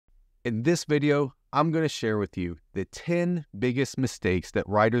In this video, I'm going to share with you the 10 biggest mistakes that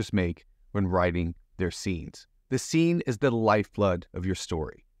writers make when writing their scenes. The scene is the lifeblood of your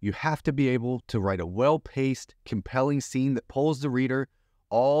story. You have to be able to write a well-paced, compelling scene that pulls the reader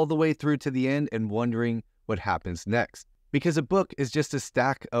all the way through to the end and wondering what happens next. Because a book is just a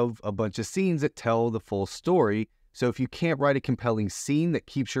stack of a bunch of scenes that tell the full story. So if you can't write a compelling scene that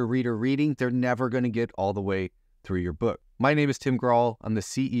keeps your reader reading, they're never going to get all the way through your book. My name is Tim Grawl. I'm the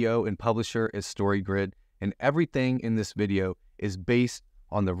CEO and publisher at StoryGrid, and everything in this video is based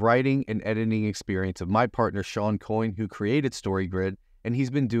on the writing and editing experience of my partner, Shawn Coyne, who created StoryGrid, and he's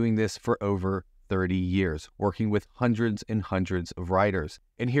been doing this for over 30 years, working with hundreds and hundreds of writers.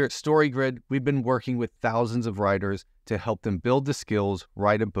 And here at StoryGrid, we've been working with thousands of writers to help them build the skills,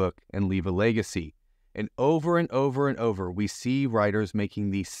 write a book, and leave a legacy. And over and over and over, we see writers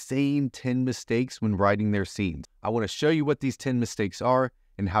making these same 10 mistakes when writing their scenes. I want to show you what these 10 mistakes are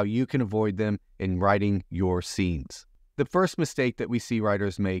and how you can avoid them in writing your scenes. The first mistake that we see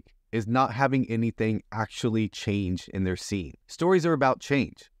writers make is not having anything actually change in their scene. Stories are about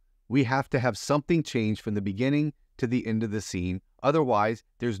change. We have to have something change from the beginning to the end of the scene. Otherwise,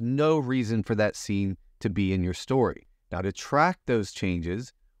 there's no reason for that scene to be in your story. Now, to track those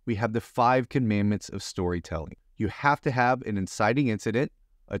changes, we have the 5 commandments of storytelling. You have to have an inciting incident,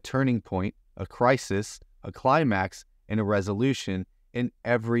 a turning point, a crisis, a climax, and a resolution in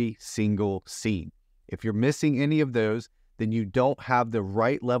every single scene. If you're missing any of those, then you don't have the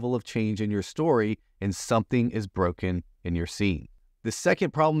right level of change in your story and something is broken in your scene. The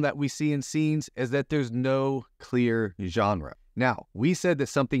second problem that we see in scenes is that there's no clear genre. Now, we said that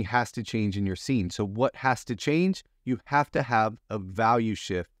something has to change in your scene. So what has to change? You have to have a value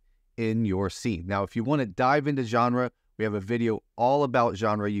shift in your scene. Now, if you want to dive into genre, we have a video all about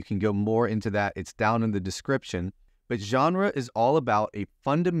genre. You can go more into that. It's down in the description. But genre is all about a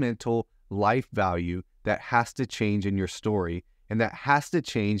fundamental life value that has to change in your story, and that has to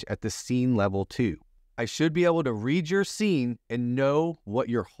change at the scene level too. I should be able to read your scene and know what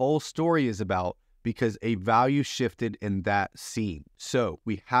your whole story is about because a value shifted in that scene. So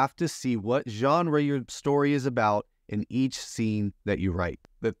we have to see what genre your story is about in each scene that you write.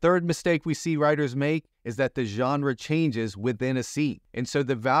 The third mistake we see writers make is that the genre changes within a scene. And so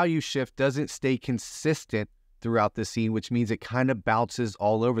the value shift doesn't stay consistent throughout the scene, which means it kind of bounces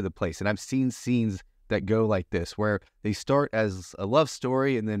all over the place. And I've seen scenes that go like this, where they start as a love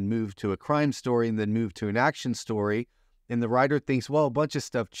story and then move to a crime story and then move to an action story. And the writer thinks, well, a bunch of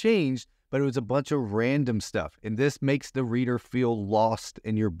stuff changed, but it was a bunch of random stuff. And this makes the reader feel lost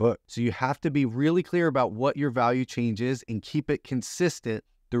in your book. So you have to be really clear about what your value change is and keep it consistent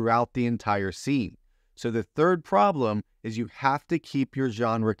throughout the entire scene. So the third problem is you have to keep your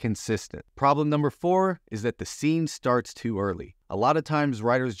genre consistent. Problem number 4 is that the scene starts too early. A lot of times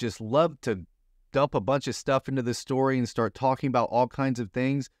writers just love to dump a bunch of stuff into the story and start talking about all kinds of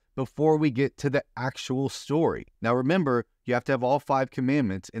things before we get to the actual story. Now remember, you have to have all 5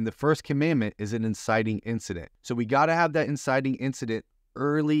 commandments, and the first commandment is an inciting incident. So we got to have that inciting incident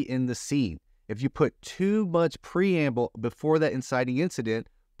early in the scene. If you put too much preamble before that inciting incident,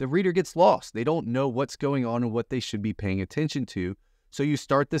 the reader gets lost. They don't know what's going on and what they should be paying attention to. So you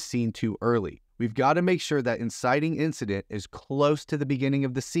start the scene too early. We've got to make sure that inciting incident is close to the beginning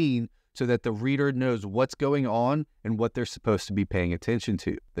of the scene so that the reader knows what's going on and what they're supposed to be paying attention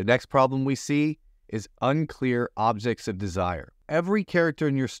to. The next problem we see is unclear objects of desire. Every character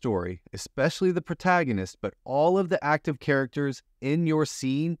in your story, especially the protagonist, but all of the active characters in your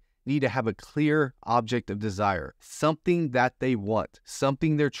scene need to have a clear object of desire, something that they want,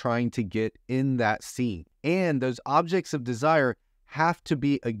 something they're trying to get in that scene. And those objects of desire have to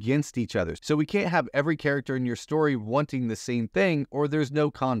be against each other. So we can't have every character in your story wanting the same thing or there's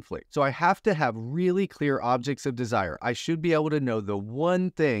no conflict. So I have to have really clear objects of desire. I should be able to know the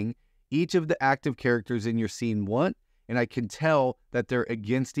one thing each of the active characters in your scene want, and I can tell that they're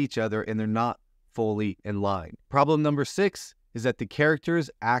against each other and they're not fully in line. Problem number 6 is that the characters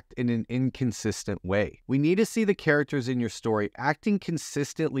act in an inconsistent way. We need to see the characters in your story acting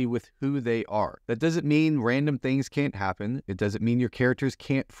consistently with who they are. That doesn't mean random things can't happen. It doesn't mean your characters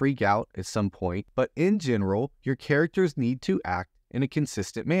can't freak out at some point. But in general, your characters need to act in a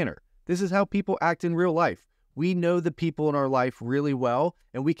consistent manner. This is how people act in real life. We know the people in our life really well,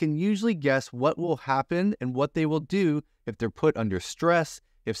 and we can usually guess what will happen and what they will do if they're put under stress,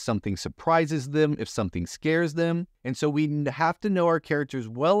 if something surprises them, if something scares them. And so we have to know our characters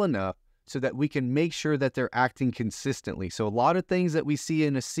well enough so that we can make sure that they're acting consistently. So a lot of things that we see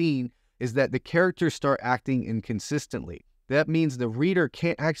in a scene is that the characters start acting inconsistently. That means the reader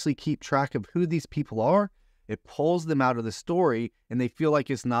can't actually keep track of who these people are It pulls them out of the story and they feel like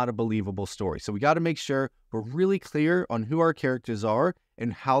it's not a believable story. So we got to make sure we're really clear on who our characters are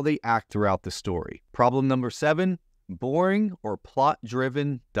and how they act throughout the story. Problem number 7, boring or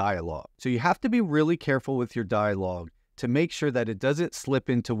plot-driven dialogue. So you have to be really careful with your dialogue to make sure that it doesn't slip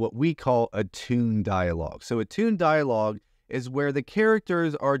into what we call a tune dialogue. So a tune dialogue is where the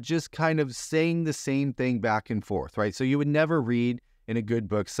characters are just kind of saying the same thing back and forth, right? So you would never read in a good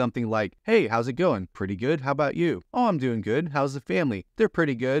book something like, hey, how's it going? Pretty good. How about you? Oh, I'm doing good. How's the family? They're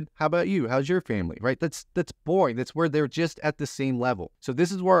pretty good. How about you? How's your family? Right? That's boring. That's where they're just at the same level. So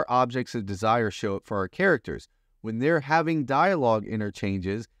this is where our objects of desire show up for our characters. When they're having dialogue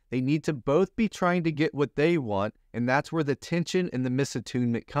interchanges, they need to both be trying to get what they want, and that's where the tension and the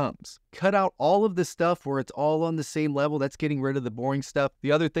misattunement comes. Cut out all of the stuff where it's all on the same level. That's getting rid of the boring stuff.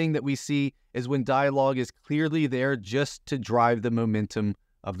 The other thing that we see is when dialogue is clearly there just to drive the momentum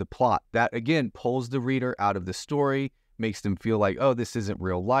of the plot. That, again, pulls the reader out of the story, makes them feel like, oh, this isn't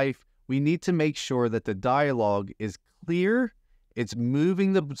real life. We need to make sure that the dialogue is clear, it's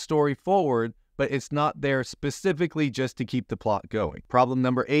moving the story forward, but it's not there specifically just to keep the plot going. Problem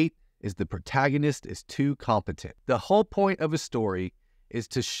number 8 is the protagonist is too competent. The whole point of a story is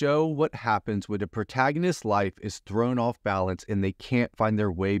to show what happens when a protagonist's life is thrown off balance and they can't find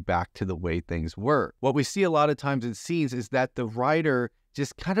their way back to the way things were. What we see a lot of times in scenes is that the writer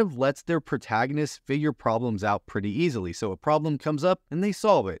just kind of lets their protagonist figure problems out pretty easily. So a problem comes up and they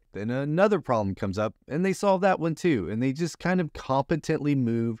solve it. Then another problem comes up and they solve that one too. And they just kind of competently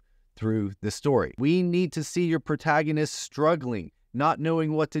move through the story. We need to see your protagonist struggling, not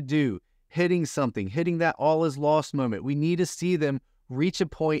knowing what to do, hitting something, hitting that all is lost moment. We need to see them reach a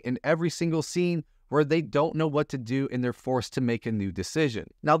point in every single scene where they don't know what to do and they're forced to make a new decision.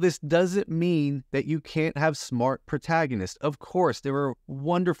 Now, this doesn't mean that you can't have smart protagonists. Of course, there are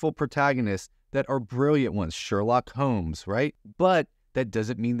wonderful protagonists that are brilliant ones, Sherlock Holmes, right? But that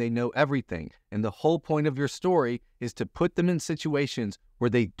doesn't mean they know everything. And the whole point of your story is to put them in situations where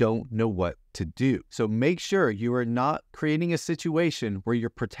they don't know what to do. So make sure you are not creating a situation where your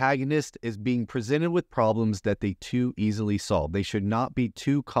protagonist is being presented with problems that they too easily solve. They should not be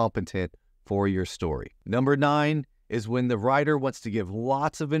too competent for your story. Number 9 is when the writer wants to give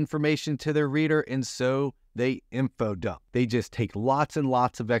lots of information to their reader, and so they info dump. They just take lots and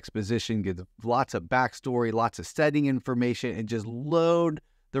lots of exposition, give lots of backstory, lots of setting information, and just load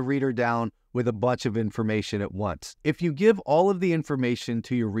the reader down with a bunch of information at once. If you give all of the information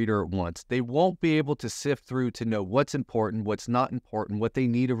to your reader at once, they won't be able to sift through to know what's important, what's not important, what they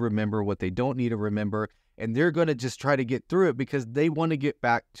need to remember, what they don't need to remember, and they're going to just try to get through it because they want to get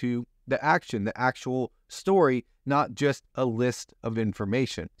back to the action, the actual story, not just a list of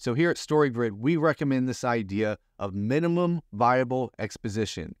information. So here at StoryGrid, we recommend this idea of minimum viable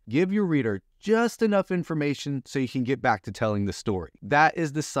exposition. Give your reader just enough information so you can get back to telling the story. That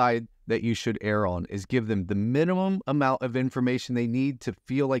is the side that you should err on, is give them the minimum amount of information they need to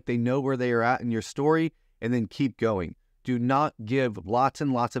feel like they know where they are at in your story, and then keep going. Do not give lots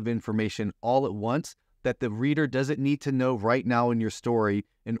and lots of information all at once that the reader doesn't need to know right now in your story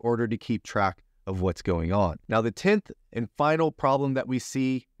in order to keep track of what's going on. Now, the 10th and final problem that we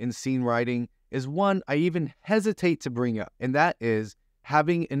see in scene writing is one I even hesitate to bring up, and that is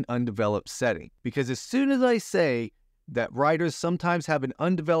having an undeveloped setting. Because as soon as I say that writers sometimes have an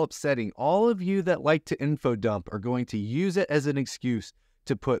undeveloped setting, all of you that like to info dump are going to use it as an excuse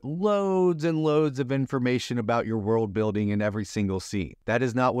to put loads and loads of information about your world building in every single scene. That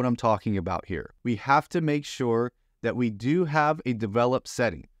is not what I'm talking about here. We have to make sure that we do have a developed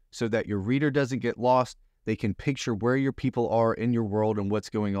setting so that your reader doesn't get lost. They can picture where your people are in your world and what's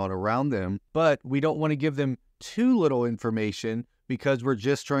going on around them. But we don't want to give them too little information because we're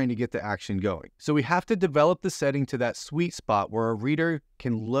just trying to get the action going. So we have to develop the setting to that sweet spot where a reader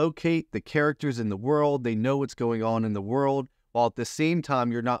can locate the characters in the world. They know what's going on in the world, while at the same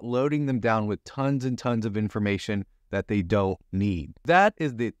time, you're not loading them down with tons and tons of information that they don't need. That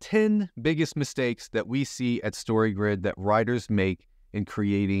is the 10 biggest mistakes that we see at StoryGrid that writers make in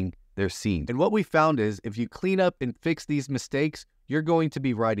creating their scenes. And what we found is if you clean up and fix these mistakes, you're going to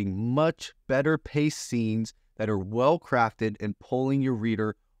be writing much better paced scenes that are well crafted and pulling your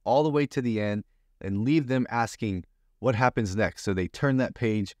reader all the way to the end and leave them asking what happens next. So they turn that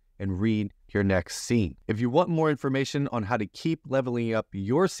page and read your next scene. If you want more information on how to keep leveling up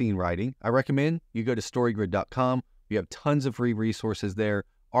your scene writing, I recommend you go to storygrid.com. We have tons of free resources there,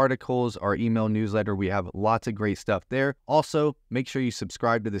 articles, our email newsletter. We have lots of great stuff there. Also, make sure you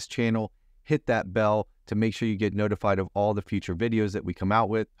subscribe to this channel, hit that bell to make sure you get notified of all the future videos that we come out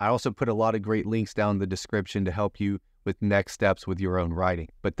with. I also put a lot of great links down in the description to help you with next steps with your own writing.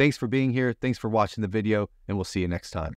 But thanks for being here. Thanks for watching the video, and we'll see you next time.